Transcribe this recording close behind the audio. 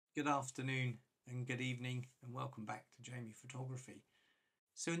Good afternoon and good evening and welcome back to Jamie Photography.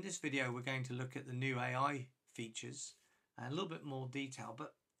 So in this video we're going to look at the new AI features and a little bit more detail,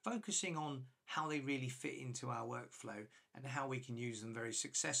 but focusing on how they really fit into our workflow and how we can use them very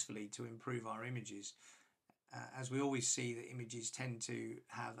successfully to improve our images. As we always see, the images tend to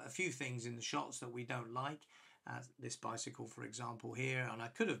have a few things in the shots that we don't like. This bicycle, for example, here, and I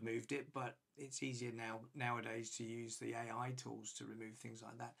could have moved it, but it's easier nowadays to use the AI tools to remove things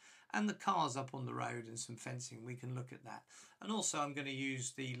like that. And the cars up on the road and some fencing, we can look at that. And also I'm going to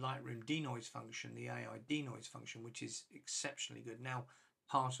use the Lightroom Denoise function, the AI Denoise function, which is exceptionally good. Now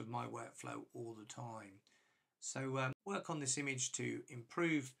part of my workflow all the time. So work on this image to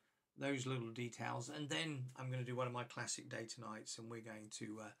improve those little details, and then I'm going to do one of my classic day to nights, and we're going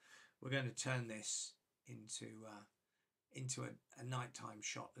to turn this into a nighttime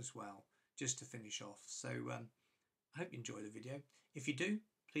shot as well, just to finish off. So I hope you enjoy the video. If you do,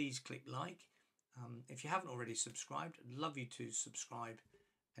 please click like. If you haven't already subscribed, I'd love you to subscribe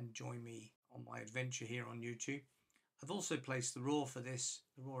and join me on my adventure here on YouTube. I've also placed the raw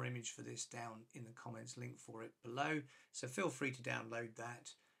image for this down in the comments, link for it below. So feel free to download that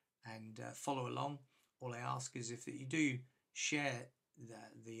and follow along. All I ask is if you do share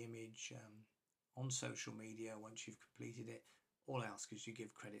the image on social media once you've completed it, all I ask is you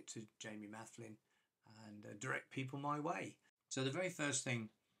give credit to Jamie Mathlin and direct people my way. So the very first thing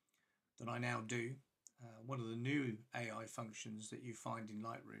that I now do, one of the new AI functions that you find in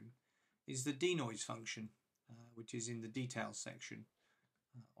Lightroom, is the Denoise function, which is in the details section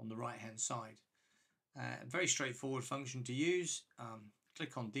on the right hand side. Very straightforward function to use.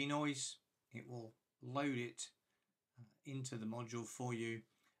 Click on Denoise, it will load it into the module for you,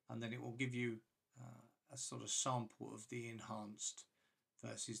 and then it will give you a sort of sample of the enhanced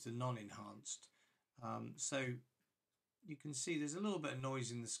versus the non-enhanced. So you can see there's a little bit of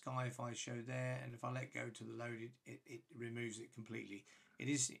noise in the sky if I show there, and if I let go to the load, it removes it completely. It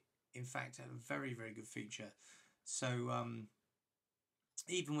is in fact a very, very good feature. So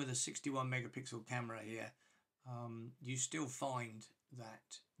even with a 61 megapixel camera here, you still find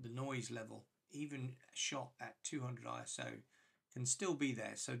that the noise level, even shot at 200 ISO, can still be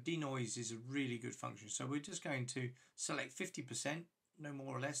there. So denoise is a really good function. So we're just going to select 50%, no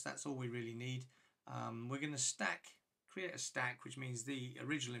more or less. That's all we really need. We're going to create a stack, which means the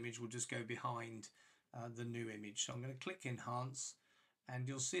original image will just go behind the new image. So I'm going to click Enhance, and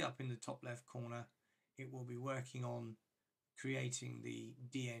you'll see up in the top left corner, it will be working on creating the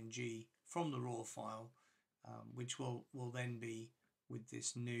DNG from the raw file, which will then be with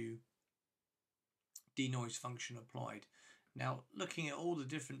this new denoise function applied. Now, looking at all the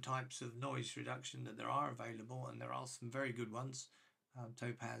different types of noise reduction that there are available, and there are some very good ones,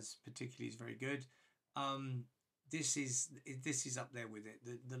 Topaz particularly is very good. This is up there with it.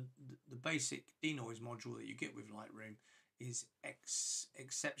 The basic denoise module that you get with Lightroom is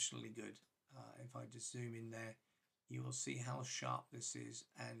exceptionally good. If I just zoom in there, you will see how sharp this is,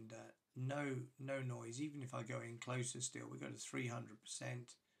 and no noise. Even if I go in closer still, we go to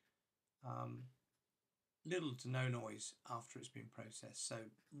 300%. Little to no noise after it's been processed. So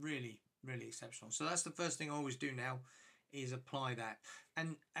really, really exceptional. So that's the first thing I always do now, is apply that.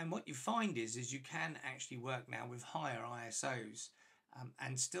 And what you find is you can actually work now with higher ISOs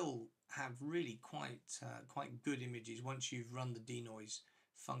and still have really quite good images once you've run the denoise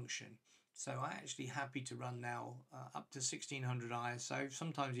function. So I'm actually happy to run now up to 1600 ISO,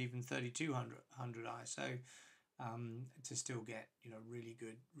 sometimes even 3200 ISO, to still get really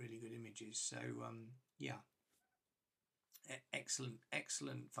good images. So yeah,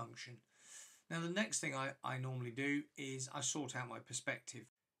 excellent function. Now the next thing I normally do is I sort out my perspective.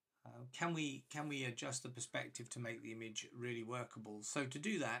 Can we adjust the perspective to make the image really workable? So to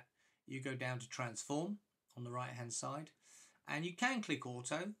do that, you go down to Transform on the right hand side, and you can click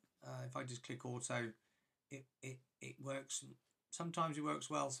Auto. If I just click Auto, it works. Sometimes it works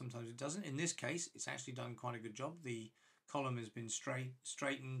well, sometimes it doesn't. In this case, it's actually done quite a good job. The column has been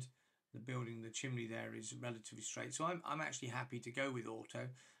straightened. The building, the chimney there is relatively straight. So I'm actually happy to go with Auto.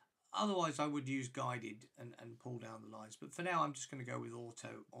 Otherwise, I would use Guided and pull down the lines. But for now, I'm just going to go with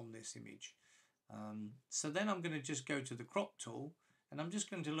Auto on this image. So then I'm going to just go to the Crop tool, and I'm just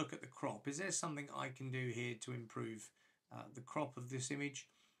going to look at the crop. Is there something I can do here to improve the crop of this image?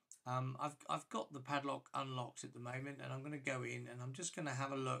 I've got the padlock unlocked at the moment, and I'm going to go in and I'm just going to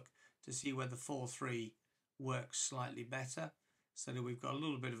have a look to see whether 4:3 works slightly better, so that we've got a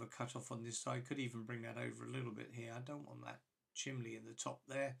little bit of a cutoff on this side. Could even bring that over a little bit here. I don't want that chimney in the top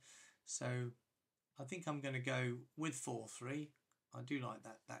there, so I think I'm going to go with 4:3. I do like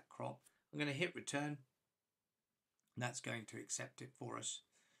that crop. I'm going to hit return, and that's going to accept it for us.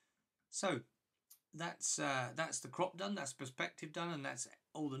 So that's the crop done, that's perspective done, and that's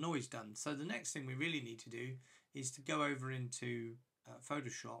all the noise done. So the next thing we really need to do is to go over into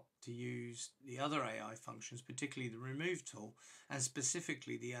Photoshop to use the other AI functions, particularly the remove tool, and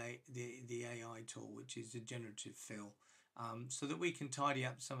specifically the AI tool, which is the generative fill, so that we can tidy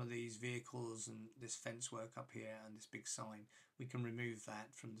up some of these vehicles and this fence work up here and this big sign. We can remove that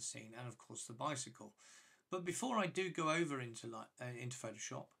from the scene, and of course the bicycle. But before I do go over into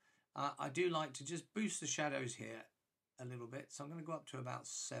Photoshop, I do like to just boost the shadows here a little bit. So I'm going to go up to about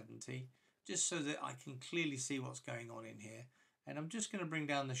 70, just so that I can clearly see what's going on in here. And I'm just going to bring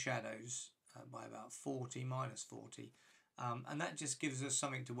down the shadows by about 40, minus 40. And that just gives us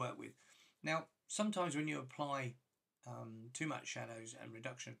something to work with. Now, sometimes when you apply too much shadows and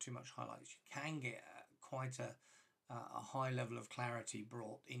reduction of too much highlights, you can get quite a high level of clarity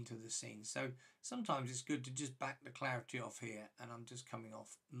brought into the scene. So sometimes it's good to just back the clarity off here, and I'm just coming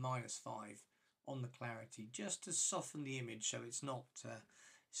off -5 on the clarity just to soften the image, so it's not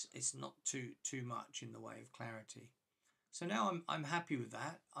too much in the way of clarity. So now I'm happy with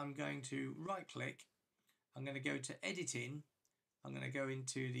that. I'm going to right click, I'm going to go to editing, I'm going to go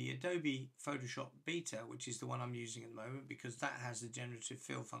into the Adobe Photoshop Beta, which is the one I'm using at the moment because that has the generative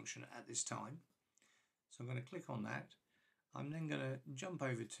fill function at this time. So I'm going to click on that. I'm then going to jump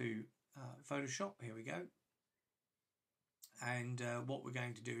over to Photoshop. Here we go. And what we're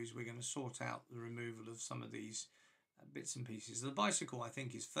going to do is we're going to sort out the removal of some of these bits and pieces. The bicycle, I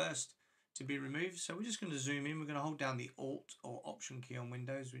think, is first to be removed. So we're just going to zoom in. We're going to hold down the Alt or Option key on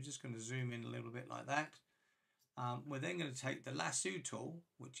Windows. We're just going to zoom in a little bit like that. We're then going to take the lasso tool,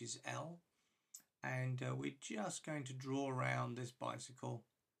 which is L, and we're just going to draw around this bicycle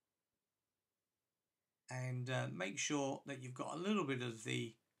and make sure that you've got a little bit of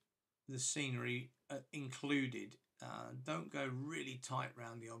the scenery included. Don't go really tight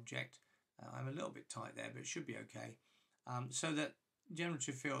around the object. I'm a little bit tight there, but it should be okay. So that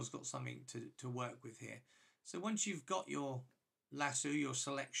generative fill has got something to work with here. So once you've got your lasso, your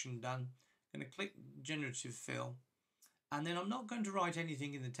selection done, I'm going to click generative fill, and then I'm not going to write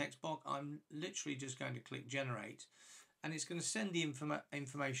anything in the text box. I'm literally just going to click generate, and it's going to send the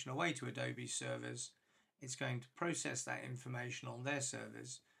information away to Adobe servers. It's going to process that information on their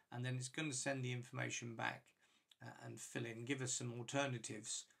servers, and then it's going to send the information back and fill in, give us some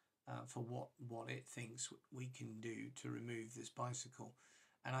alternatives for what it thinks we can do to remove this bicycle.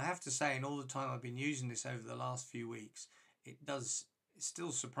 And I have to say, in all the time I've been using this over the last few weeks, it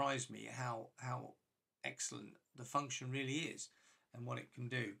still surprised me how excellent the function really is and what it can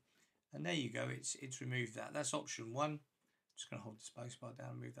do. And there you go, it's removed that. That's option 1. I'm just going to hold the spacebar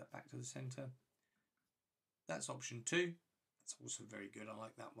down and move that back to the center. That's option 2. That's also very good. I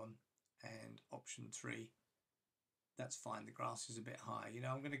like that one. And option 3. That's fine. The grass is a bit high. You know,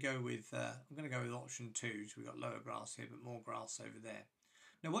 I'm going to go with option 2. So we've got lower grass here, but more grass over there.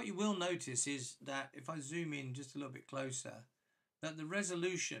 Now, what you will notice is that if I zoom in just a little bit closer, that the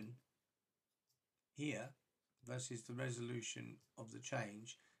resolution here versus the resolution of the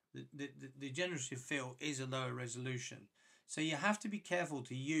change, the generative fill is a lower resolution. So you have to be careful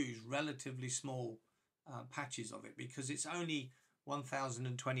to use relatively small patches of it, because it's only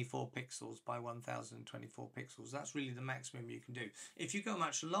 1024 pixels by 1024 pixels. That's really the maximum you can do. If you go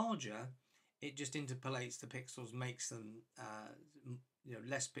much larger, it just interpolates the pixels, makes them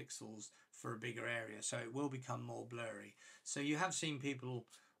less pixels for a bigger area, so it will become more blurry. So you have seen people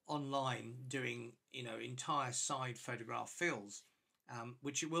online doing entire side photograph fills,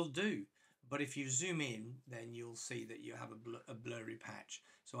 which it will do, but if you zoom in, then you'll see that you have a blurry patch.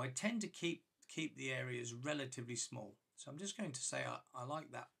 So I tend to keep the areas relatively small. So I'm just going to say I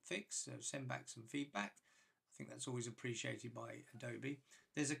like that fix, so send back some feedback. I think that's always appreciated by Adobe.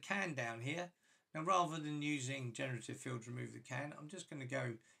 There's a can down here. Now, rather than using generative fill to remove the can, I'm just going to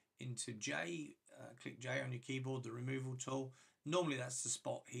go into J, click J on your keyboard, the removal tool. Normally that's the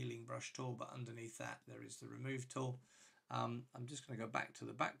spot healing brush tool, but underneath that there is the remove tool. I'm just going to go back to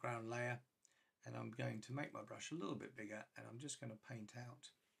the background layer, and I'm going to make my brush a little bit bigger, and I'm just going to paint out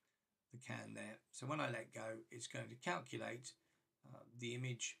the can there. So when I let go, it's going to calculate the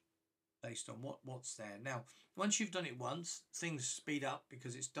image based on what's there. Now, once you've done it once, things speed up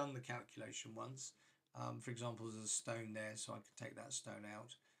because it's done the calculation once. For example, there's a stone there, so I can take that stone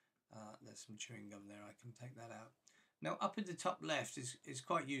out. There's some chewing gum there, I can take that out. Now, up in the top left is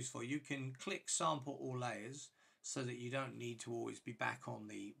quite useful. You can click sample all layers so that you don't need to always be back on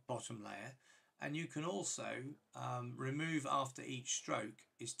the bottom layer. And you can also remove after each stroke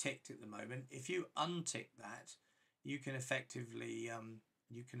is ticked at the moment. If you untick that, you can effectively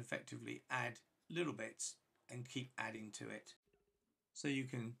add little bits and keep adding to it. So you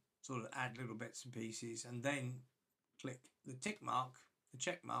can sort of add little bits and pieces, and then click the tick mark, the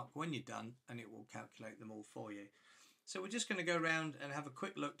check mark when you're done, and it will calculate them all for you. So we're just going to go around and have a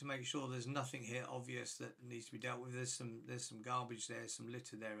quick look to make sure there's nothing here obvious that needs to be dealt with. There's some garbage there, some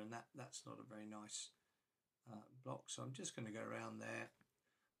litter there, and that's not a very nice block. So I'm just going to go around there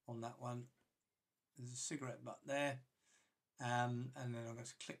on that one. There's a cigarette butt there, and then I'm going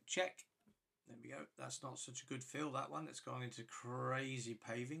to click check. There we go. That's not such a good fill, that one. It's gone into crazy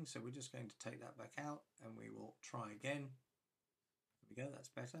paving, so we're just going to take that back out and we will try again. There we go, that's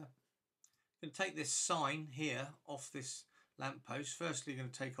better. I'm going to take this sign here off this lamppost. Firstly, going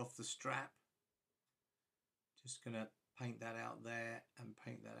to take off the strap. Just going to paint that out there and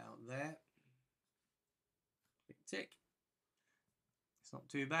paint that out there. Click tick. It's not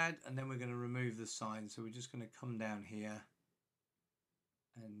too bad. And then we're going to remove the sign. So we're just going to come down here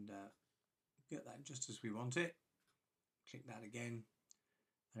and get that just as we want it. Click that again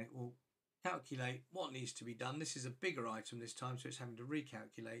and it will calculate what needs to be done. This is a bigger item this time, so it's having to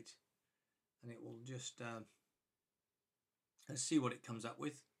recalculate, and it will just let's see what it comes up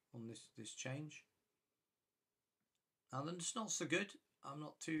with on this change. Now then, it's not so good. I'm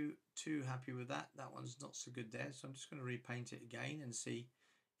not too happy with that. That one's not so good there, so I'm just going to repaint it again and see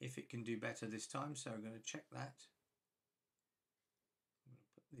if it can do better this time. So I'm going to check that.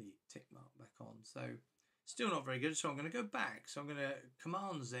 The tick mark back on, so still not very good, so I'm going to go back. So I'm going to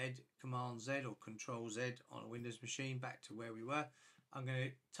Command Z or Control Z on a Windows machine back to where we were. I'm going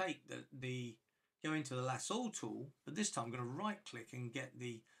to take go into the lasso tool, but this time I'm going to right click and get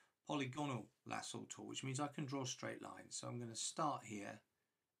the polygonal lasso tool, which means I can draw straight lines. So I'm going to start here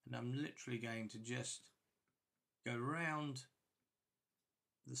and I'm literally going to just go around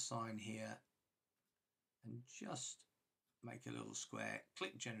the sign here and just make a little square,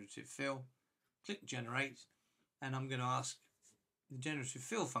 click generative fill, click generate, and I'm going to ask the generative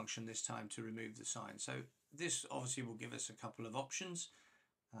fill function this time to remove the sign. So this obviously will give us a couple of options,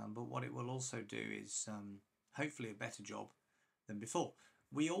 but what it will also do is hopefully a better job than before.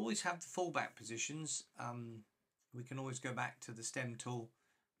 We always have the fallback positions. We can always go back to the stem tool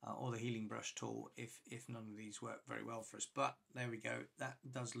or the healing brush tool if none of these work very well for us, but there we go. That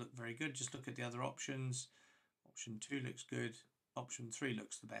does look very good. Just look at the other options. Option 2 looks good. Option 3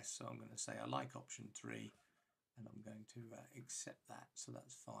 looks the best. So I'm going to say I like option 3 and I'm going to accept that. So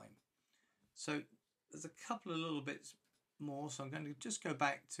that's fine. So there's a couple of little bits more. So I'm going to just go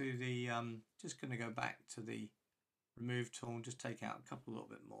back to the remove tool and just take out a couple a little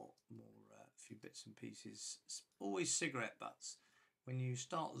bit more few bits and pieces. It's always cigarette butts. When you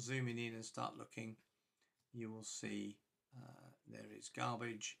start zooming in and start looking, you will see there is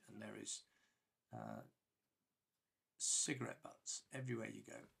garbage and there is cigarette butts everywhere you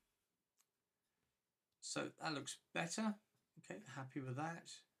go. So that looks better. Okay, happy with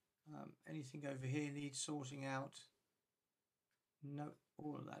that. Anything over here needs sorting out? No,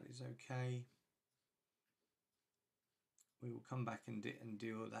 all of that is okay. We will come back and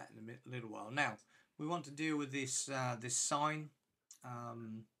deal with that in a little while. Now we want to deal with this this sign,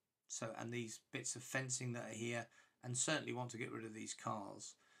 and these bits of fencing that are here, and certainly want to get rid of these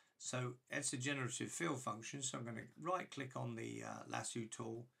cars. So it's a generative fill function. So I'm going to right click on the lasso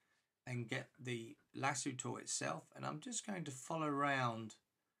tool and get the lasso tool itself. And I'm just going to follow around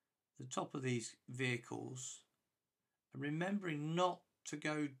the top of these vehicles, and remembering not to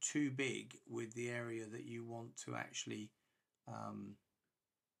go too big with the area that you want to actually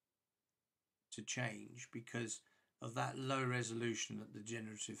to change because of that low resolution that the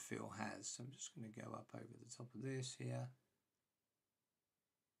generative fill has. So I'm just going to go up over the top of this here,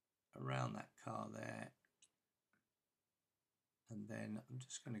 around that car there, and then I'm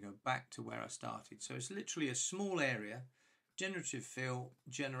just going to go back to where I started. So it's literally a small area, generative fill,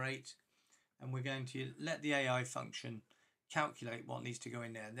 generate, and we're going to let the AI function calculate what needs to go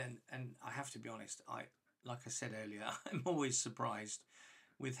in there. And I have to be honest, like I said earlier, I'm always surprised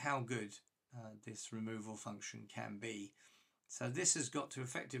with how good this removal function can be. So this has got to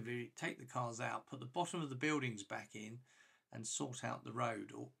effectively take the cars out, put the bottom of the buildings back in, and sort out the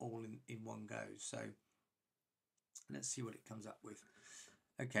road all in one go. So let's see what it comes up with.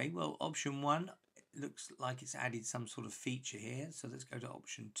 Okay, well, option 1, it looks like it's added some sort of feature here. So let's go to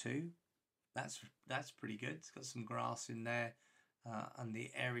option 2. That's pretty good. It's got some grass in there and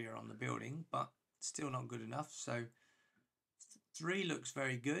the area on the building, but still not good enough. So 3 looks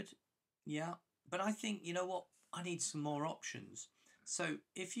very good. Yeah, but I think, you know what? I need some more options. So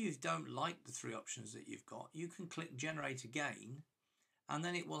if you don't like the 3 options that you've got, you can click generate again, and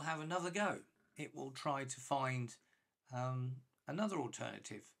then it will have another go. It will try to find another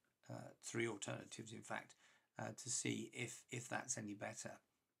alternative, 3 alternatives in fact, to see if that's any better.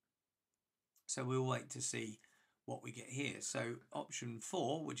 So we'll wait to see what we get here. So option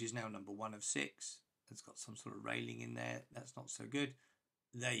 4, which is now number 1 of 6, it's got some sort of railing in there. That's not so good.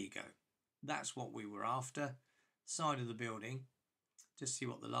 There you go. That's what we were after. Side of the building. Just see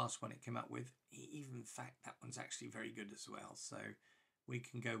what the last one it came up with. Even in fact, that one's actually very good as well. So we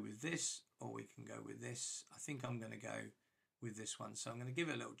can go with this, or we can go with this. I think I'm going to go with this one. So I'm going to give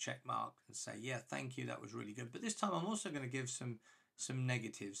it a little check mark and say, yeah, thank you. That was really good. But this time I'm also going to give some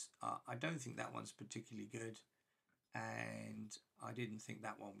negatives. I don't think that one's particularly good. And I didn't think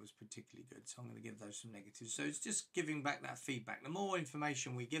that one was particularly good. So I'm going to give those some negatives. So it's just giving back that feedback. The more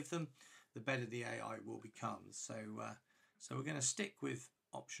information we give them, the better the AI will become. So we're going to stick with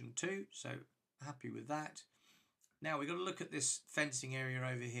option 2. So happy with that. Now we've got to look at this fencing area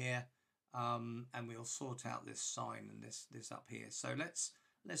over here, and we'll sort out this sign and this up here. So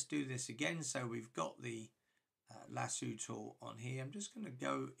let's do this again. So we've got the lasso tool on here. I'm just going to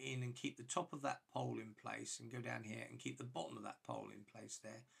go in and keep the top of that pole in place and go down here and keep the bottom of that pole in place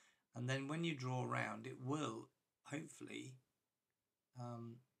there. And then when you draw around, it will hopefully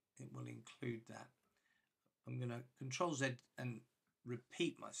it will include that. I'm going to Control Z and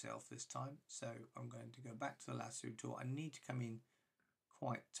repeat myself this time. So I'm going to go back to the lasso tool. I need to come in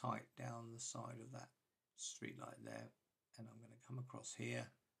quite tight down the side of that street light there, and I'm going to come across here.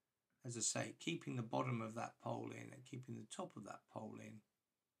 As I say, keeping the bottom of that pole in and keeping the top of that pole in,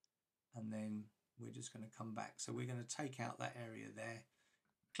 and then we're just going to come back. So we're going to take out that area there,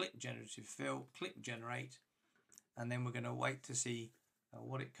 click Generative Fill, click Generate, and then we're going to wait to see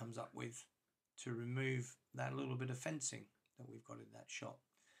what it comes up with to remove that little bit of fencing that we've got in that shot.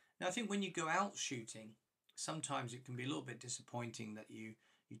 Now I think when you go out shooting, sometimes it can be a little bit disappointing that you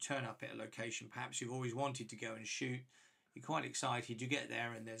turn up at a location, perhaps you've always wanted to go and shoot, you're quite excited, you get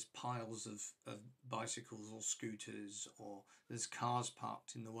there and there's piles of bicycles or scooters, or there's cars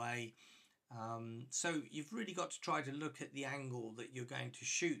parked in the way. So you've really got to try to look at the angle that you're going to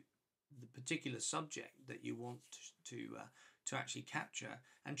shoot the particular subject that you want to actually capture,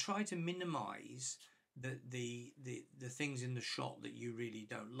 and try to minimize the things in the shot that you really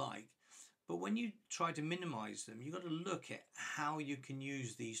don't like. But when you try to minimize them, you've got to look at how you can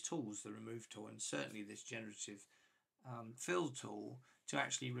use these tools, the remove tool and certainly this generative fill tool, to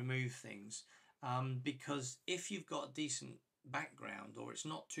actually remove things, because if you've got a decent background or it's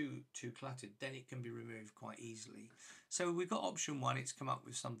not too cluttered, then it can be removed quite easily. So we've got option 1, it's come up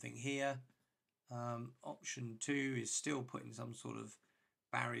with something here. Option 2 is still putting some sort of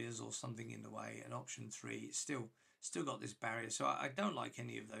barriers or something in the way, and option 3 it's still got this barrier. So I don't like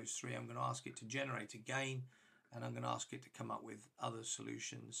any of those 3. I'm going to ask it to generate again, and I'm going to ask it to come up with other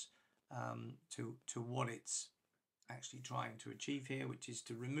solutions to what it's actually trying to achieve here, which is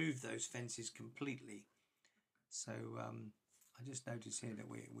to remove those fences completely. So I just noticed here that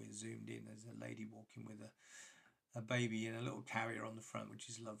we're zoomed in. There's a lady walking with a baby in a little carrier on the front, which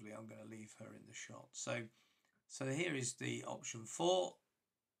is lovely. I'm going to leave her in the shot. So here is the option 4,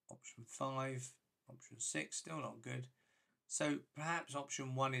 option 5, option 6, still not good. So perhaps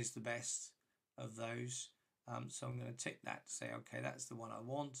option 1 is the best of those. So I'm going to tick that to say, okay, that's the one I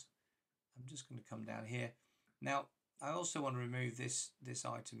want. I'm just going to come down here. Now, I also want to remove this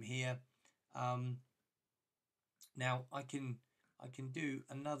item here. Now I can do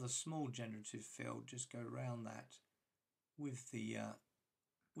another small generative fill, just go around that with the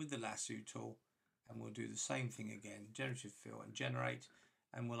lasso tool, and we'll do the same thing again, generative fill and generate,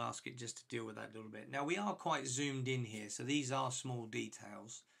 and we'll ask it just to deal with that a little bit. Now we are quite zoomed in here, so these are small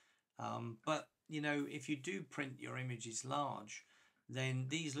details, but you know, if you do print your images large, then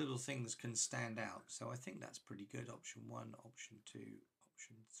these little things can stand out. So I think that's pretty good. Option 1, option 2,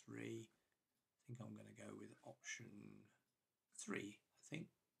 option 3. I think I'm going to go with option 3. I think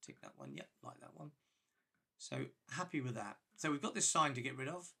tick that one. Yep, like that one. So happy with that. So we've got this sign to get rid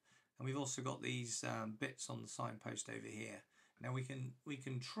of, and we've also got these bits on the signpost over here. Now we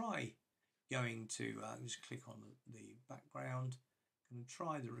can try going to just click on the background. I'm going to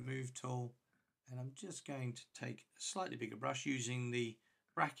try the remove tool, and I'm just going to take a slightly bigger brush using the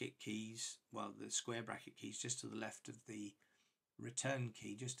bracket keys, well, the square bracket keys just to the left of the return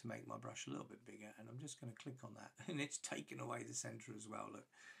key, just to make my brush a little bit bigger, and I'm just going to click on that, and it's taken away the center as well, look.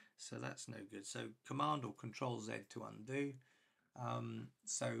 So that's no good. So Command or Control Z to undo.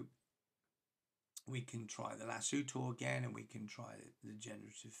 So we can try the lasso tool again, and we can try the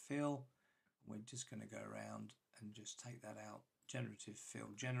generative fill. We're just going to go around and just take that out. Generative fill,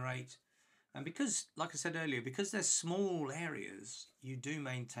 generate. And because, like I said earlier, because they're small areas, you do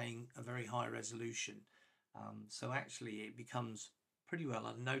maintain a very high resolution. So actually it becomes pretty well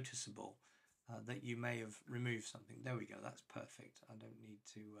unnoticeable that you may have removed something. There we go, that's perfect. I don't need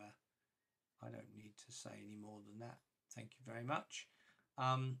to I don't need to say any more than that. Thank you very much.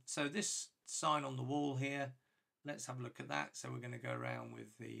 So this sign on the wall here, let's have a look at that. So we're going to go around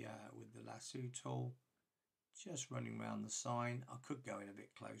with the lasso tool, just running around the sign. I could go in a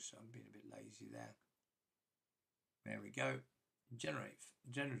bit closer. I'm being a bit lazy there. There we go.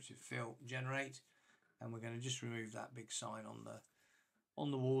 Generative fill, generate, and we're going to just remove that big sign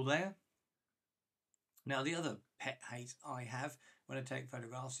on the wall there. Now the other pet hate I have when I take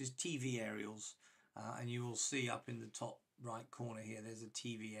photographs is TV aerials, and you will see up in the top right corner here there's a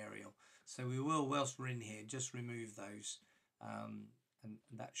TV aerial. So we will, whilst we're in here, just remove those, and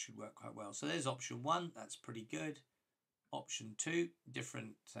that should work quite well. So there's option 1, that's pretty good. Option 2,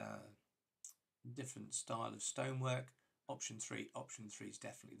 different style of stonework. Option 3 is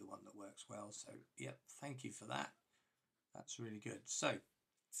definitely the one that works well. So yep, thank you for that. That's really good. So I'm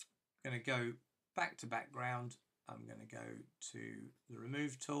going to go back to background. I'm going to go to the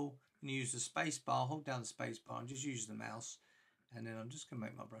remove tool and use the space bar, hold down the space bar and just use the mouse. And then I'm just going to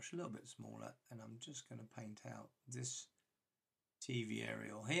make my brush a little bit smaller, and I'm just going to paint out this TV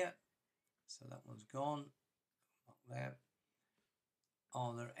aerial here. So that one's gone. Up there.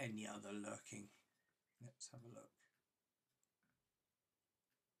 Are there any other lurking? Let's have a look.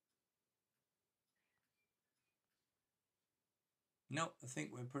 No, I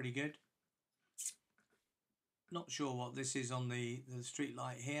think we're pretty good. Not sure what this is on the street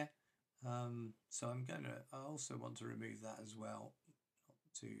light here. So I also want to remove that as well, not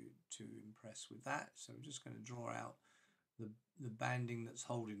to impress with that. So I'm just going to draw out the banding that's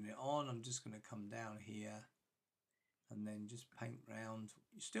holding it on. I'm just going to come down here and then just paint round,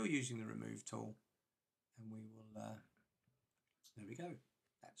 still using the remove tool, and we will, there we go.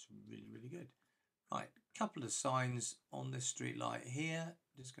 That's really, really good. Right, couple of signs on this street light here.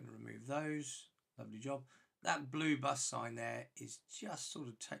 Just going to remove those. Lovely job. That blue bus sign there is just sort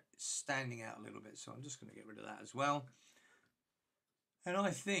of standing out a little bit, so I'm just going to get rid of that as well. And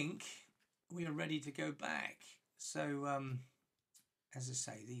I think we are ready to go back. So as I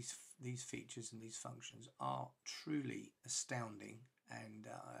say, these features and these functions are truly astounding, and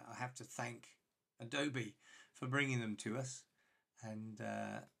I have to thank Adobe for bringing them to us, and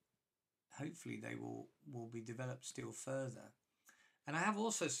hopefully they will be developed still further. And I have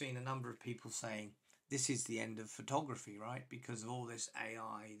also seen a number of people saying this is the end of photography, right? Because of all this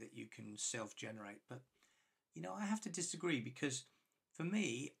AI that you can self-generate. But, you know, I have to disagree, because for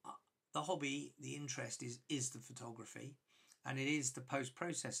me, the hobby, the interest is the photography, and it is the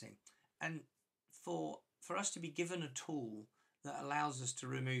post-processing. And for us to be given a tool that allows us to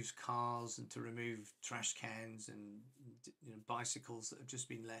remove cars and to remove trash cans and, you know, bicycles that have just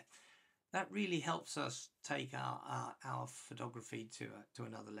been left, that really helps us take our photography to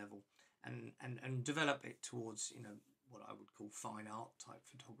another level, and develop it towards, you know, what I would call fine art type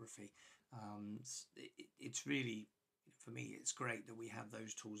photography. It's really, for me, it's great that we have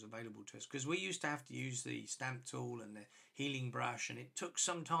those tools available to us, because we used to have to use the stamp tool and the healing brush, and it took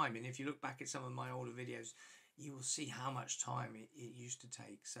some time. And if you look back at some of my older videos, you will see how much time it used to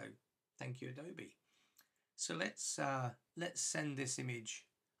take. So thank you, Adobe. So let's send this image.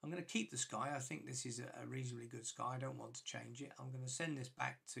 I'm going to keep the sky. I think this is a reasonably good sky. I don't want to change it. I'm going to send this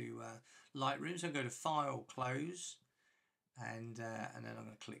back to Lightroom. So go to File, Close, and then I'm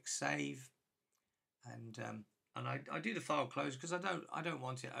going to click Save. And I do the file close because I don't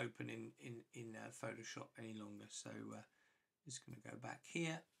want it open in Photoshop any longer. So just going to go back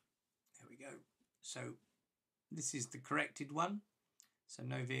here. There we go. So this is the corrected one. So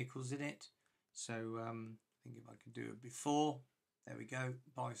no vehicles in it. So I think if I could do a before. There we go,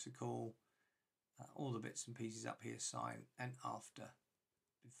 bicycle, all the bits and pieces up here, sign, and after,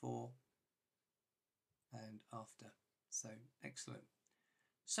 before and after. So excellent.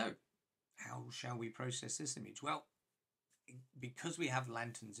 So how shall we process this image? Well, because we have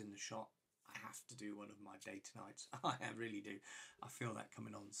lanterns in the shot, I have to do one of my day to nights. I really do. I feel that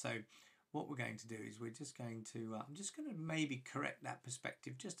coming on. So what we're going to do is we're just going to, I'm just going to maybe correct that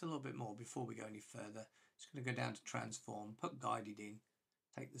perspective just a little bit more before we go any further. Just going to go down to transform, put guided in,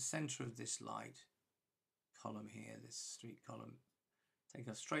 take the center of this light column here, this street column, take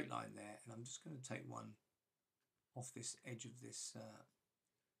a straight line there, and I'm just going to take one off this edge of this,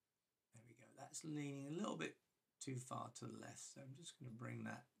 there we go, that's leaning a little bit too far to the left, so I'm just going to bring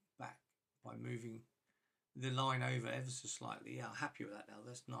that back by moving the line over ever so slightly. Yeah, I'm happy with that now,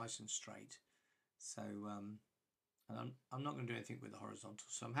 that's nice and straight. So and I'm not going to do anything with the horizontal,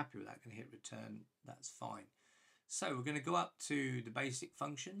 so I'm happy with that. Going to hit return, that's fine. So we're going to go up to the basic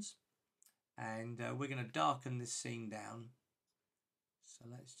functions, and we're going to darken this scene down. So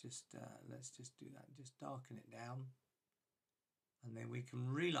let's just do that, just darken it down, and then we can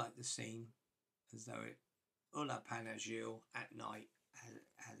relight the scene as though it, la Panagile at night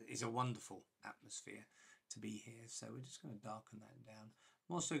is a wonderful atmosphere to be here. So we're just going to darken that down.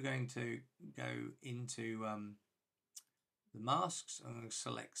 I'm also going to go into the masks. I'm going to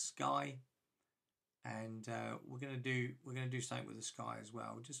select sky, and we're going to do something with the sky as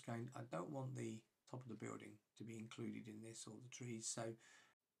well. We're just going. I don't want the top of the building to be included in this, or the trees.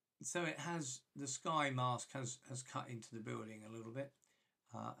 So it has, the sky mask has cut into the building a little bit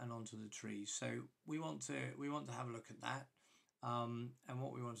and onto the trees. So we want to have a look at that. And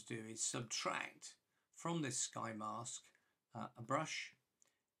what we want to do is subtract from this sky mask a brush,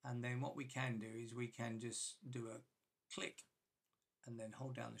 and then what we can do is we can just do a click and then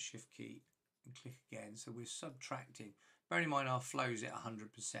hold down the shift key and click again. So we're subtracting. Bear in mind our flow's at 100%.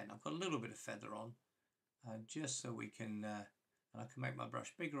 I've got a little bit of feather on just so we can, and I can make my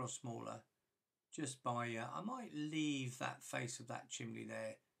brush bigger or smaller just by, I might leave that face of that chimney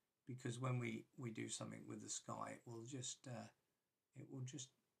there, because when we do something with the sky, it will just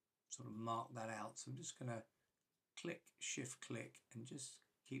sort of mark that out. So I'm just going to click, shift click, and just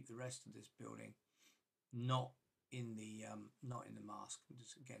keep the rest of this building not in the mask. And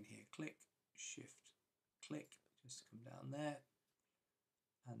just again here, click, shift, click, just to come down there,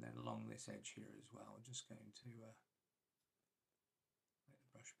 and then along this edge here as well. I'm just going to make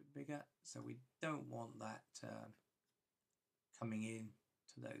the brush a bit bigger, so we don't want that coming in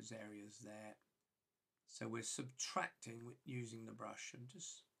to those areas there. So we're subtracting using the brush and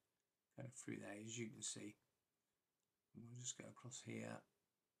just going through there, as you can see. And we'll just go across here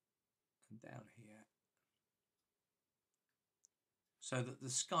and down here, so that the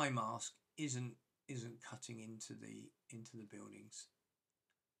sky mask isn't cutting into the buildings.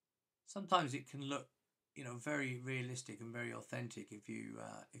 Sometimes it can look, you know, very realistic and very authentic if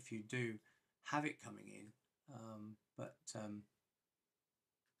you do have it coming in. But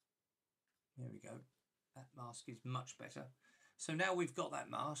there we go. That mask is much better. So now we've got that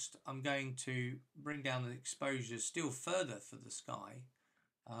masked, I'm going to bring down the exposure still further for the sky,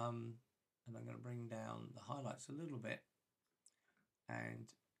 and I'm going to bring down the highlights a little bit and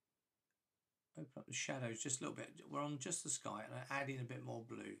open up the shadows just a little bit. We're on just the sky, and I add in a bit more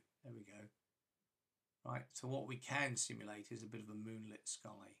blue. There we go. Right, so what we can simulate is a bit of a moonlit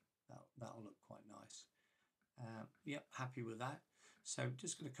sky. That'll look quite nice. Yep, happy with that. So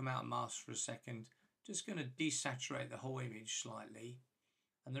just going to come out of mask for a second. Just going to desaturate the whole image slightly,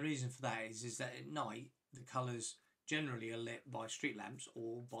 and the reason for that is that at night the colours generally are lit by street lamps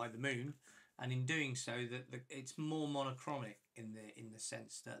or by the moon, and in doing so that it's more monochromic in the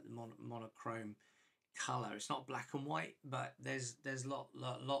sense that the monochrome colour, it's not black and white, but there's a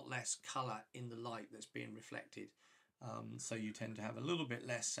lot less colour in the light that's being reflected, so you tend to have a little bit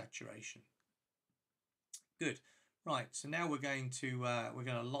less saturation. Good. Right, so now we're going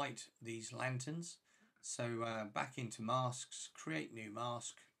to light these lanterns. So back into masks, create new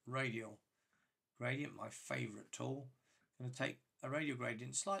mask, radial gradient, my favourite tool. I'm going to take a radial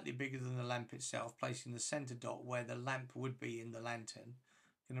gradient slightly bigger than the lamp itself, placing the centre dot where the lamp would be in the lantern.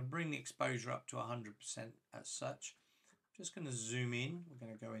 I'm going to bring the exposure up to 100% as such. I'm just going to zoom in. We're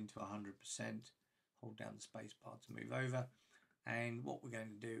going to go into 100%, hold down the space bar to move over. And what we're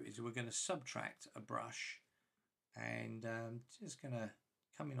going to do is we're going to subtract a brush, and just going to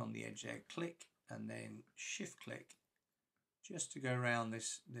come in on the edge there, click, and then shift click, just to go around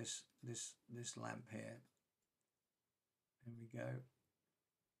this lamp here. There we go.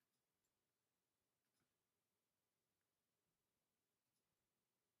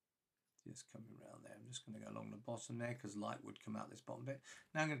 Just coming around there. I'm just going to go along the bottom there because light would come out this bottom bit.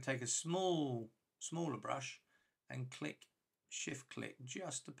 Now I'm going to take a smaller brush and click, shift click,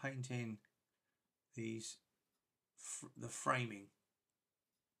 just to paint in the framing,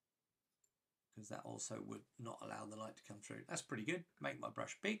 because that also would not allow the light to come through. That's pretty good. Make my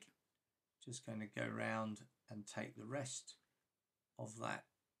brush big. Just going to go around and take the rest of that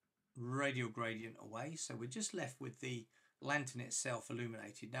radial gradient away. So we're just left with the lantern itself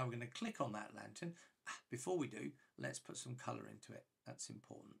illuminated. Now we're going to click on that lantern. Before we do, let's put some colour into it. That's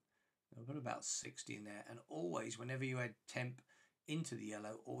important. I'll put about 60 in there, and always whenever you add temp into the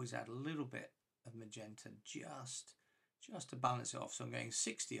yellow, always add a little bit of magenta just to balance it off. So I'm going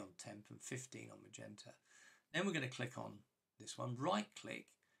 60 on temp and 15 on magenta. Then we're going to click on this one, right click,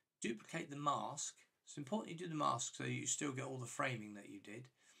 duplicate the mask. It's important you do the mask so you still get all the framing that you did.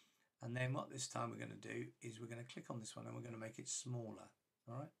 And then what this time we're going to do is we're going to click on this one and we're going to make it smaller.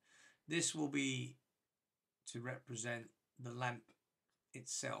 All right. This will be to represent the lamp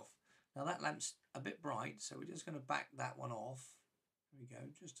itself. Now that lamp's a bit bright, so we're just going to back that one off. There we go,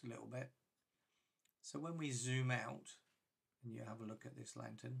 just a little bit. So when we zoom out and you have a look at this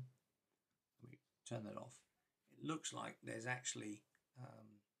lantern, We turn that off. It looks like there's actually,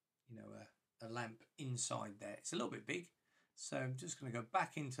 you know, a lamp inside there. It's a little bit big. So I'm just going to go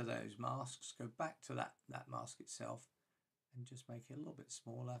back into those masks, go back to that mask itself and just make it a little bit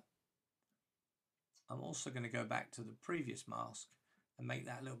smaller. I'm also going to go back to the previous mask and make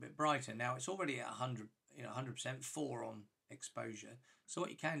that a little bit brighter. Now it's already at 100, 100%, 4 on exposure. So what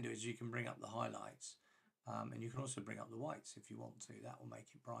you can do is you can bring up the highlights and you can also bring up the whites if you want to. That will make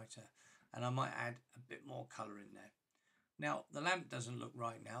it brighter. And I might add a bit more color in there. Now the lamp doesn't look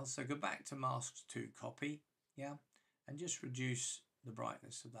right now, so go back to masks 2, copy, yeah, and just reduce the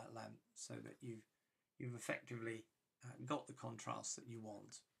brightness of that lamp so that you've effectively got the contrast that you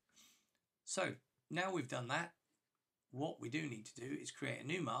want. So now we've done that, what we do need to do is create a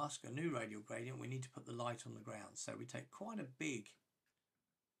new mask, a new radial gradient. We need to put the light on the ground. So we take quite a big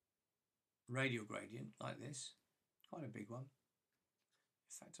radial gradient like this, quite a big one.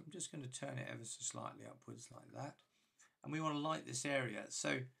 In fact, I'm just going to turn it ever so slightly upwards like that. And we want to light this area.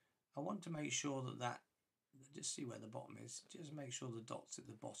 So I want to make sure that just see where the bottom is. Just make sure the dot's at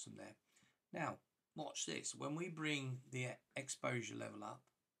the bottom there. Now, watch this. When we bring the exposure level up,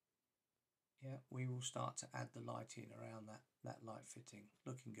 yeah, we will start to add the light in around that light fitting.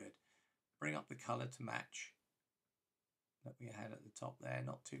 Looking good. Bring up the colour to match that we had at the top there,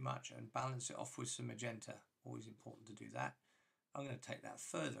 not too much, and balance it off with some magenta. Always important to do that. I'm going to take that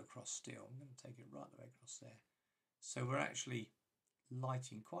further across still. I'm going to take it right the way across there. So we're actually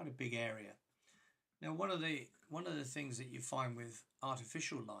lighting quite a big area. Now, one of the things that you find with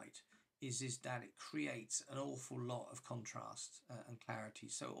artificial light is that it creates an awful lot of contrast and clarity.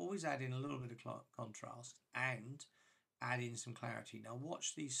 So always add in a little bit of contrast and add in some clarity. Now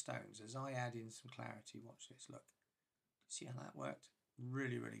watch these stones as I add in some clarity. Watch this, look. See how that worked?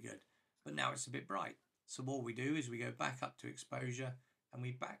 Really, really good. But now it's a bit bright. So what we do is we go back up to exposure and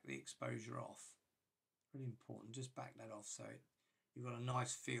we back the exposure off. Really important, just back that off so you've got a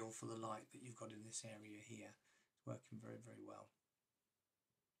nice feel for the light that you've got in this area here. It's working very, very well.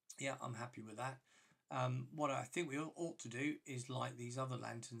 Yeah, I'm happy with that. What I think we ought to do is light these other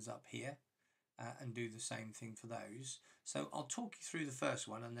lanterns up here and do the same thing for those. So I'll talk you through the first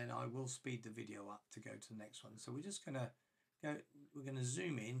one and then I will speed the video up to go to the next one. So we're just going to go, we're going to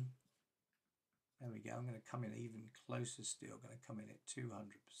zoom in. There we go. I'm going to come in even closer still. I'm going to come in at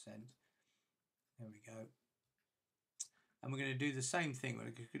 200%. There we go. And we're going to do the same thing.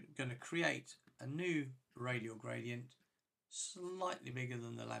 We're going to create a new radial gradient, slightly bigger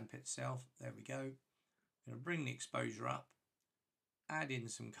than the lamp itself. There we go. I'm going to bring the exposure up, add in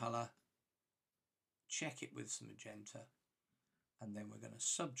some colour, check it with some magenta, and then we're going to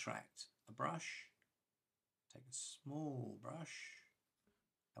subtract a brush, take a small brush,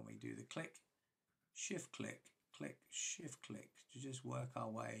 and we do the click, shift click, click, shift click to just work our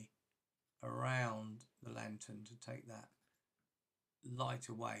way around the lantern to take that light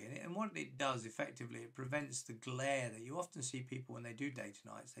away. And what it does effectively, it prevents the glare that you often see people when they do data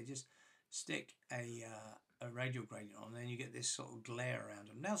nights. They just stick a radial gradient on and then you get this sort of glare around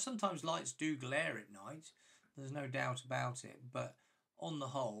them. Now sometimes lights do glare at night, there's no doubt about it, but on the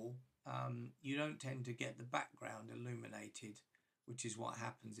whole you don't tend to get the background illuminated, which is what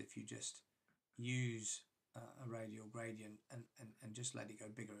happens if you just use a radial gradient and just let it go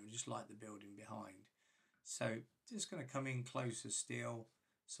bigger and just light the building behind. So just going to come in closer still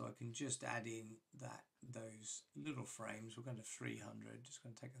so I can just add in those little frames. We're going to 300, just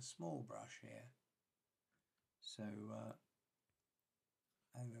going to take a small brush here. So and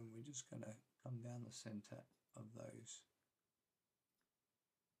then we're just going to come down the center of those.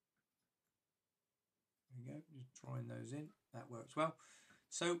 There we go, just drawing those in. That works well.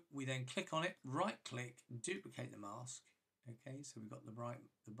 So we then click on it, right click, duplicate the mask. Okay, so we've got the bright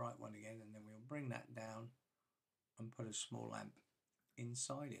one again, and then we'll bring that down and put a small lamp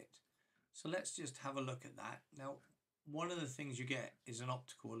inside it. So let's just have a look at that. Now, one of the things you get is an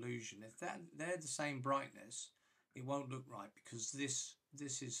optical illusion. If they're the same brightness, it won't look right because this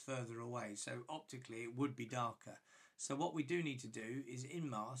is further away. So optically, it would be darker. So what we do need to do is in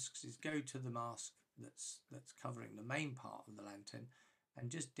masks is go to the mask that's covering the main part of the lantern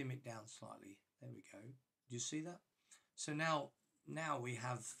and just dim it down slightly. There we go. Do you see that? So now we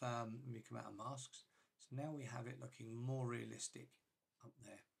have, let me come out of masks. So now we have it looking more realistic up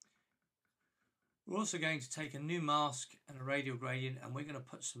there. We're also going to take a new mask and a radial gradient and we're going to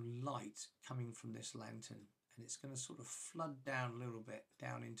put some light coming from this lantern and it's going to sort of flood down a little bit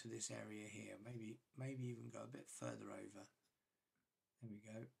down into this area here. Maybe even go a bit further over. There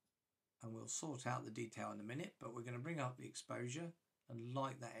we go. And we'll sort out the detail in a minute, but we're going to bring up the exposure and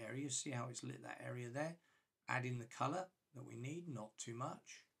light that area. See how it's lit that area there? Add in the colour that we need, not too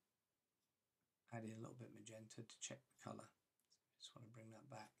much. add in a little bit magenta to check the colour. Just want to bring that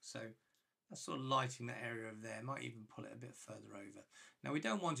back. So that's sort of lighting that area over there. Might even pull it a bit further over. Now we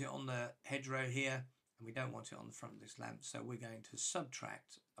don't want it on the hedgerow here, and we don't want it on the front of this lamp. So we're going to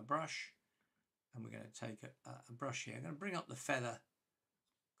subtract a brush, and we're going to take a brush here. I'm going to bring up the feather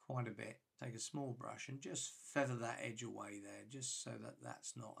quite a bit. Take a small brush and just feather that edge away there, just so that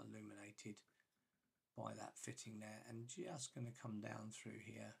that's not illuminated by that fitting there. And just going to come down through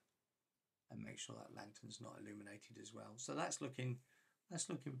here and make sure that lantern's not illuminated as well. So that's looking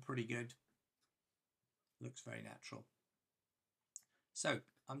pretty good. Looks very natural. So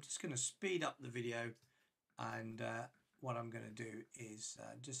I'm just going to speed up the video, and what I'm going to do is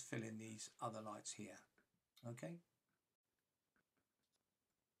just fill in these other lights here. Okay.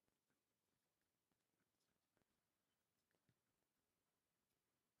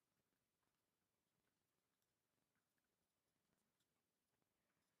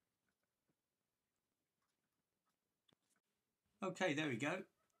 Okay, there we go.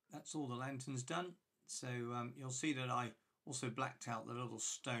 That's all the lanterns done. So you'll see that I also blacked out the little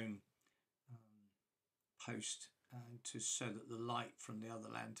stone post to so that the light from the other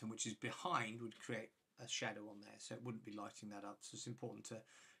lantern, which is behind, would create a shadow on there, so it wouldn't be lighting that up. So it's important to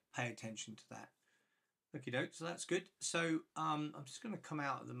pay attention to that. Okie doke, so that's good. So I'm just going to come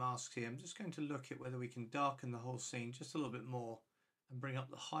out of the mask here. I'm just going to look at whether we can darken the whole scene just a little bit more and bring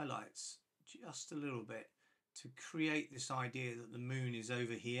up the highlights just a little bit to create this idea that the moon is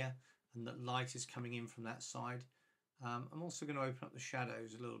over here and that light is coming in from that side. I'm also going to open up the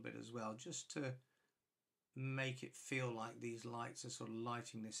shadows a little bit as well, just to make it feel like these lights are sort of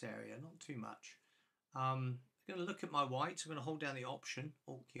lighting this area, not too much. I'm going to look at my whites. I'm going to hold down the Option,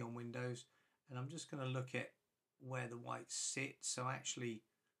 Alt key on Windows, and I'm just going to look at where the whites sit. So actually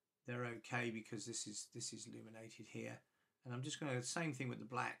they're okay because this is illuminated here. And I'm just going to, same thing with the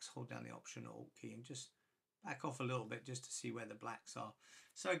blacks, hold down the Option, Alt key, and just back off a little bit just to see where the blacks are.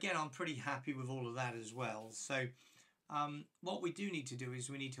 So again, I'm pretty happy with all of that as well. So what we do need to do is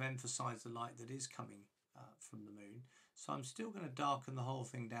we need to emphasize the light that is coming from the moon. So I'm still going to darken the whole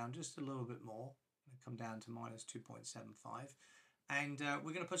thing down just a little bit more. Come down to -2.75, and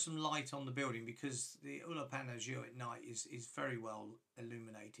we're going to put some light on the building because the Ulapan Azure at night is very well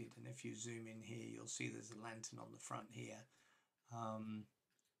illuminated, and if you zoom in here you'll see there's a lantern on the front here, and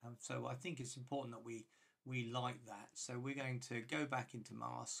so I think it's important that we light that. So we're going to go back into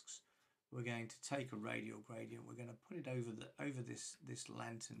masks. We're going to take a radial gradient. We're going to put it over this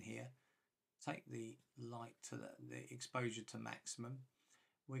lantern here. Take the light to the exposure to maximum.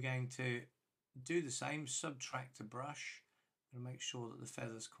 We're going to do the same, subtract a brush, and make sure that the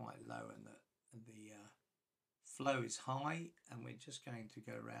feather's quite low and that the flow is high, and we're just going to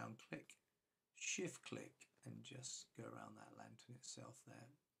go around, click, shift click, and just go around that lantern itself there.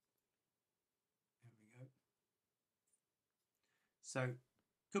 There we go. So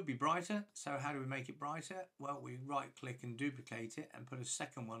could be brighter. So how do we make it brighter? Well, we right click and duplicate it and put a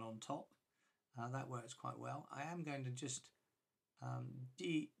second one on top. That works quite well. I am going to just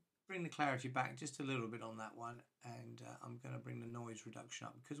bring the clarity back just a little bit on that one, and I'm going to bring the noise reduction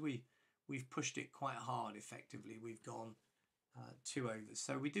up because we've pushed it quite hard. Effectively, we've gone 2 over.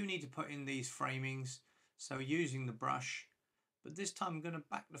 So we do need to put in these framings. So using the brush, but this time I'm going to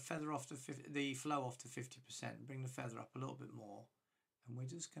back the feather off to the flow off to 50%, bring the feather up a little bit more, and we're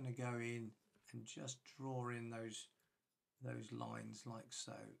just going to go in and just draw in those lines like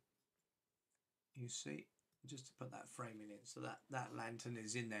so. You see, just to put that framing in, so that lantern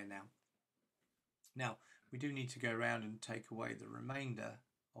is in there now. Now we do need to go around and take away the remainder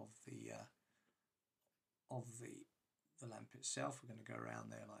of the lamp itself. We're going to go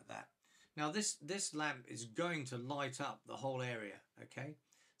around there like that. Now this lamp is going to light up the whole area, okay?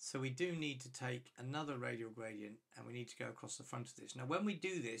 So we do need to take another radial gradient, and we need to go across the front of this. Now when we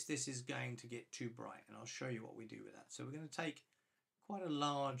do this, this is going to get too bright, and I'll show you what we do with that. So we're going to take quite a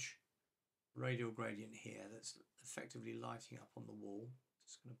large radial gradient here that's effectively lighting up on the wall.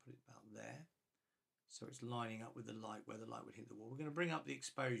 Just going to put it about there, so it's lining up with the light where the light would hit the wall. We're going to bring up the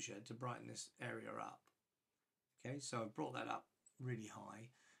exposure to brighten this area up. Okay, so I've brought that up really high.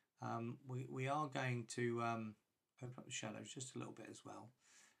 We are going to open up the shadows just a little bit as well,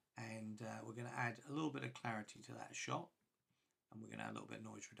 and we're going to add a little bit of clarity to that shot, and we're going to add a little bit of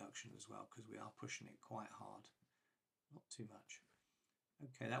noise reduction as well because we are pushing it quite hard, not too much.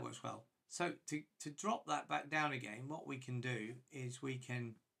 Okay, that works well. So to drop that back down again, what we can do is we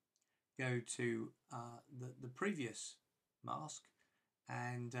can go to the previous mask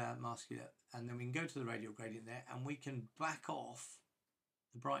and mask it, and then we can go to the radial gradient there, and we can back off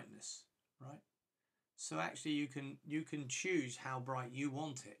the brightness, right? So actually you can choose how bright you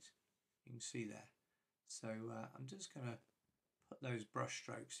want it. You can see there. So I'm just going to put those brush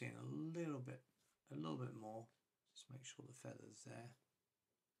strokes in a little bit more. Just make sure the feather's there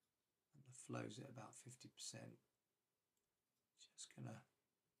and the flow's at about 50%. Just going to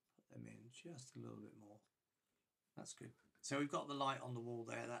put them in just a little bit more. That's good. So we've got the light on the wall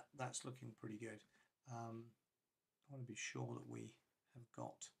there. That's looking pretty good. I want to be sure that we have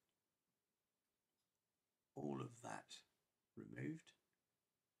got all of that removed.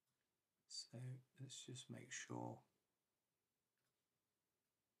 So let's just make sure.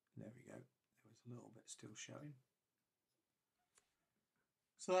 There we go. There was a little bit still showing.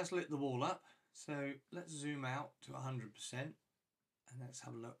 So that's lit the wall up. So let's zoom out to 100% and let's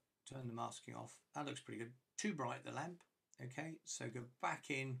have a look. Turn the masking off. That looks pretty good. Too bright, the lamp. Okay, so go back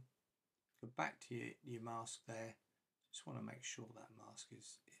in, go back to your mask there. Just want to make sure that mask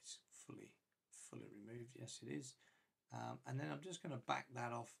is fully removed. Yes, it is. And then I'm just going to back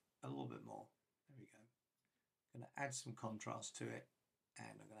that off a little bit more. There we go. I'm going to add some contrast to it, and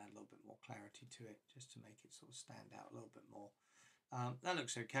I'm going to add a little bit more clarity to it just to make it sort of stand out a little bit more. That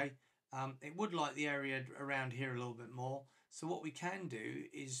looks okay. It would light the area around here a little bit more. So what we can do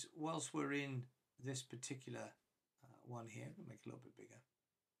is, whilst we're in this particular one here, I'm going to make it a little bit bigger.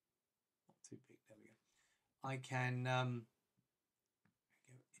 Not too big, there we go. I can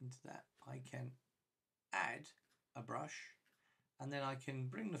go into that. I can add a brush, and then I can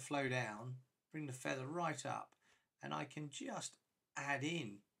bring the flow down, bring the feather right up, and I can just add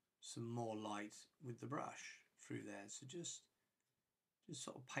in some more light with the brush through there. So just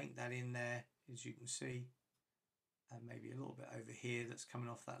sort of paint that in there, as you can see, and maybe a little bit over here that's coming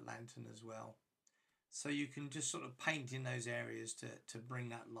off that lantern as well. So you can just sort of paint in those areas to bring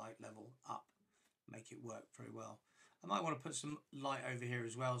that light level up, make it work very well. I might want to put some light over here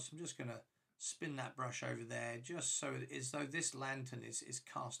as well, so I'm just going to spin that brush over there, just so it is though this lantern is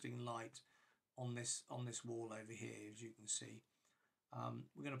casting light on this wall over here, as you can see.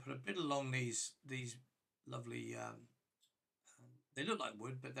 We're going to put a bit along these lovely, they look like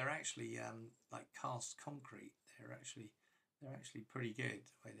wood, but they're actually like cast concrete. They're actually pretty good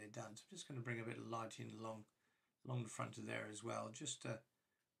the way they're done. So I'm just going to bring a bit of light in along the front of there as well, just to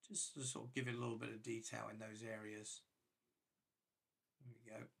sort of give it a little bit of detail in those areas. There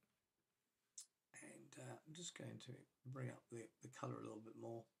we go. And I'm just going to bring up the colour a little bit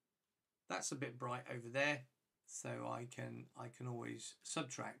more. That's a bit bright over there, so I can always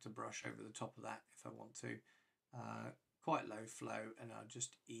subtract a brush over the top of that if I want to. Quite low flow, and I'll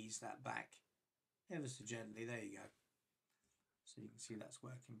just ease that back ever so gently. There you go. So you can see that's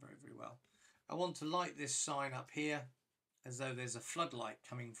working very, very well. I want to light this sign up here as though there's a floodlight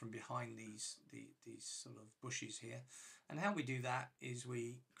coming from behind these sort of bushes here. And how we do that is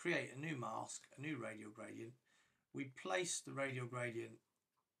we create a new mask, a new radial gradient. We place the radial gradient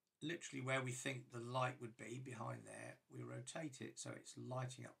literally where we think the light would be behind there. We rotate it so it's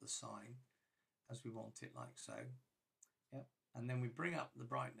lighting up the sign as we want it, like so. Yep. And then we bring up the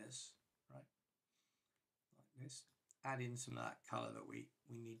brightness, right, like this. Add in some of that colour that we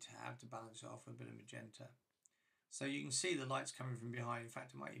need to have to balance it off with a bit of magenta. So you can see the light's coming from behind. In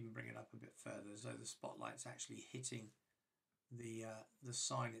fact, I might even bring it up a bit further, as though the spotlight's actually hitting the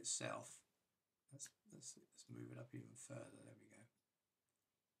sign itself. Let's move it up even further. There we go.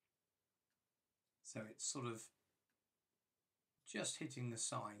 So it's sort of just hitting the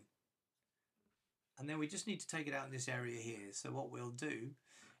sign. And then we just need to take it out in this area here. So what we'll do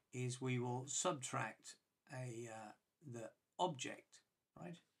is we will subtract the object,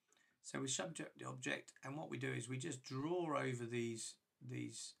 right? So we subtract the object, and what we do is we just draw over these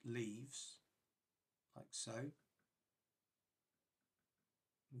leaves, like so,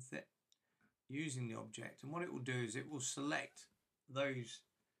 with it, using the object. And what it will do is it will select those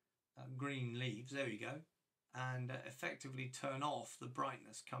green leaves, there we go, and effectively turn off the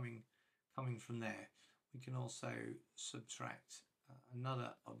brightness coming from there. We can also subtract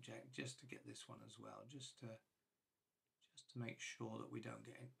another object just to get this one as well, just to make sure that we don't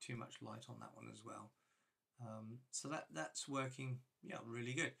get too much light on that one as well. So that's working, yeah,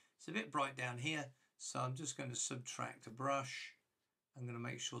 really good. It's a bit bright down here, so I'm just going to subtract a brush. I'm going to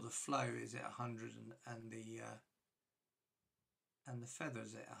make sure the flow is at 100 and the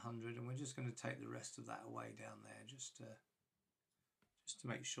feathers at 100, and we're just going to take the rest of that away down there, just to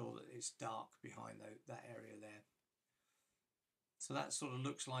make sure that it's dark behind that area there. So that sort of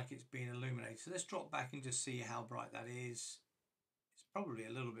looks like it's been illuminated. So let's drop back and just see how bright that is. It's probably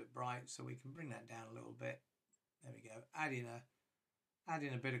a little bit bright, so we can bring that down a little bit. There we go. Add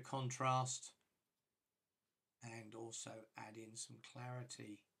in a bit of contrast, and also add in some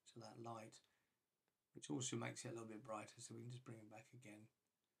clarity to that light, which also makes it a little bit brighter. So we can just bring it back again.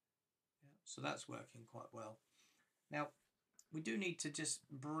 So that's working quite well. Now we do need to just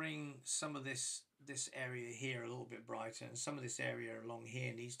bring some of this area here a little bit brighter, and some of this area along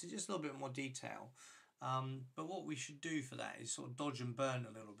here needs to just a little bit more detail. But what we should do for that is sort of dodge and burn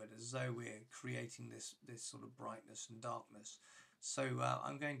a little bit, as though we're creating this sort of brightness and darkness. So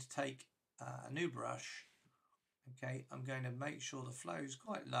I'm going to take a new brush. Okay, I'm going to make sure the flow is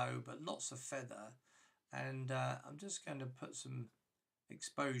quite low, but lots of feather, and I'm just going to put some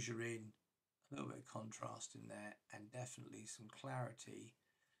exposure in, a little bit of contrast in there, and definitely some clarity.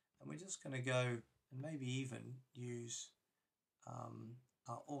 And we're just going to go and maybe even use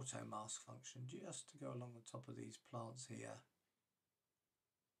our auto mask function just to go along the top of these plants here,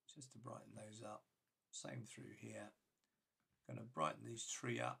 just to brighten those up. Same through here. I'm going to brighten these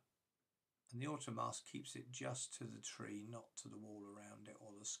tree up, and the auto mask keeps it just to the tree, not to the wall around it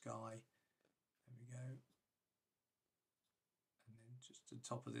or the sky. There we go. And then just the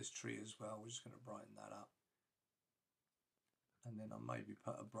top of this tree as well, we're just going to brighten that up. And then I'll maybe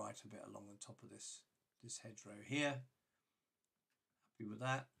put a brighter bit along the top of this hedgerow here. Happy with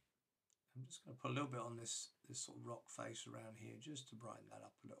that. I'm just going to put a little bit on this sort of rock face around here, just to brighten that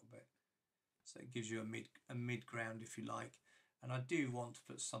up a little bit. So it gives you a mid ground, if you like. And I do want to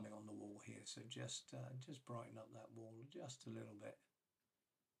put something on the wall here, so just brighten up that wall just a little bit.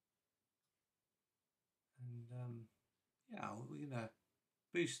 And yeah, we're going to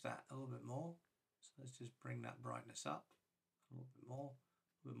boost that a little bit more. So let's just bring that brightness up a little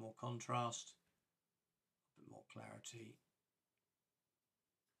bit more contrast, a bit more clarity.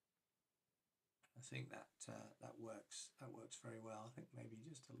 I think that that works very well. I think maybe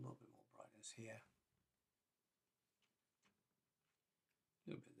just a little bit more brightness here, a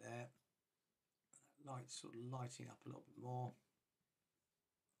little bit there. That light sort of lighting up a little bit more,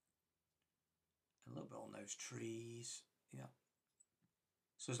 a little bit on those trees. Yeah.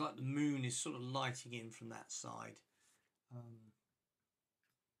 So it's like the moon is sort of lighting in from that side.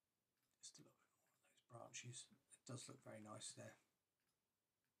 Just a little bit more on those branches. It does look very nice there.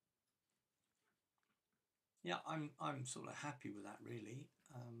 Yeah, I'm sort of happy with that, really.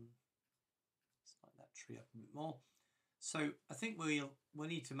 Let's light that tree up a bit more. So I think we'll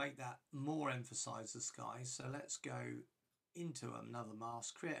need to make that more emphasize the sky. So let's go into another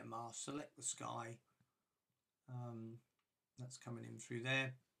mask, create a mask, select the sky. That's coming in through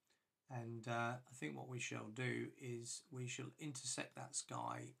there. And I think what we shall do is we shall intersect that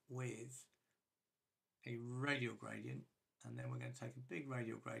sky with a radial gradient, and then we're going to take a big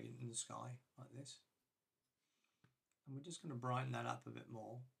radial gradient in the sky like this. And we're just going to brighten that up a bit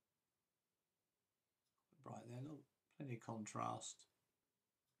more. Bright there, plenty of contrast.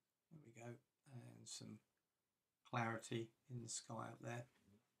 There we go, and some clarity in the sky up there.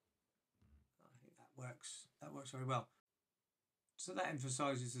 I think that works very well. So that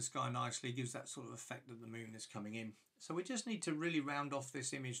emphasizes the sky nicely, gives that sort of effect that the moon is coming in. So we just need to really round off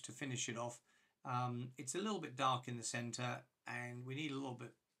this image to finish it off. It's a little bit dark in the center, and we need a little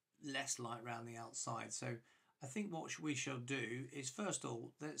bit less light around the outside. So I think what we shall do is, first of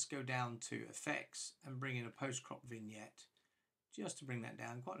all, let's go down to effects and bring in a post-crop vignette, just to bring that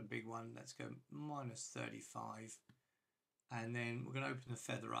down, quite a big one. Let's go -35, and then we're going to open the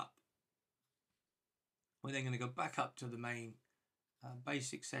feather up. We're then going to go back up to the main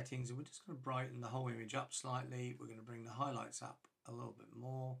basic settings, and we're just going to brighten the whole image up slightly. We're going to bring the highlights up a little bit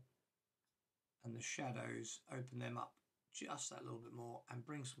more, and the shadows, open them up just that little bit more, and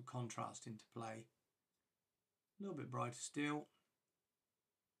bring some contrast into play. A little bit brighter still.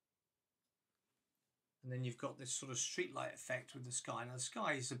 And then you've got this sort of street light effect with the sky. Now the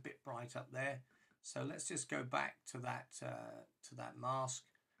sky is a bit bright up there, so let's just go back to that mask,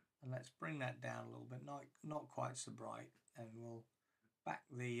 and let's bring that down a little bit, not quite so bright, and we'll back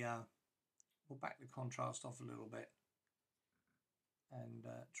the contrast off a little bit, and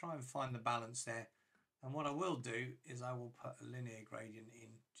try and find the balance there. And what I will do is I will put a linear gradient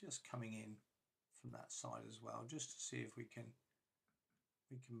in, just coming in from that side as well, just to see if we can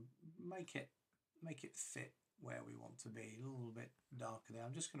make it fit where we want to be. A little bit darker there.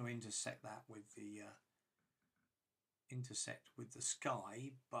 I'm just going to intersect that with the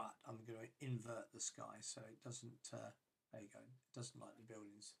sky, but I'm going to invert the sky so it doesn't. There you go. It doesn't like the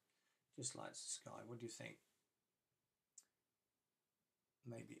buildings, just likes the sky. What do you think?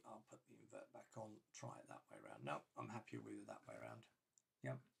 Maybe I'll put the invert back on. Try it that way around. No, I'm happy with it that way around.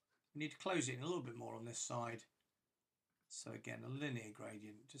 Yep. We need to close it in a little bit more on this side. So again, a linear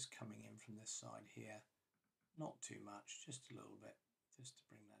gradient just coming in from this side here. Not too much, just a little bit, just to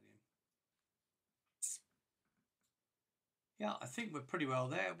bring that in. Yeah, I think we're pretty well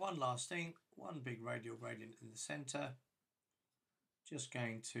there. One last thing, one big radial gradient in the center. Just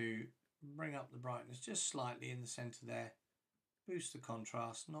going to bring up the brightness just slightly in the center there, boost the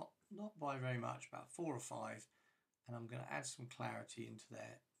contrast, not by very much, about 4 or 5, and I'm going to add some clarity into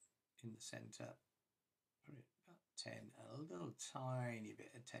there in the center, about 10, and a little tiny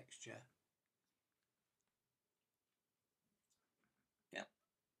bit of texture. Yep.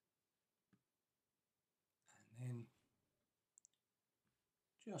 And then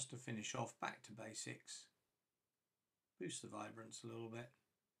just to finish off, back to basics, boost the vibrance a little bit.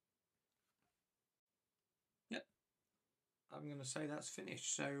 Yep, I'm going to say that's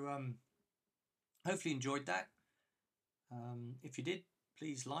finished. So hopefully you enjoyed that. If you did,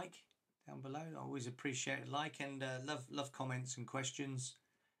 please like down below. I always appreciate a like, and love comments and questions.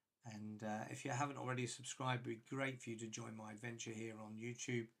 And if you haven't already subscribed, it'd be great for you to join my adventure here on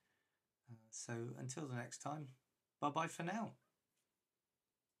YouTube. So until the next time, bye bye for now.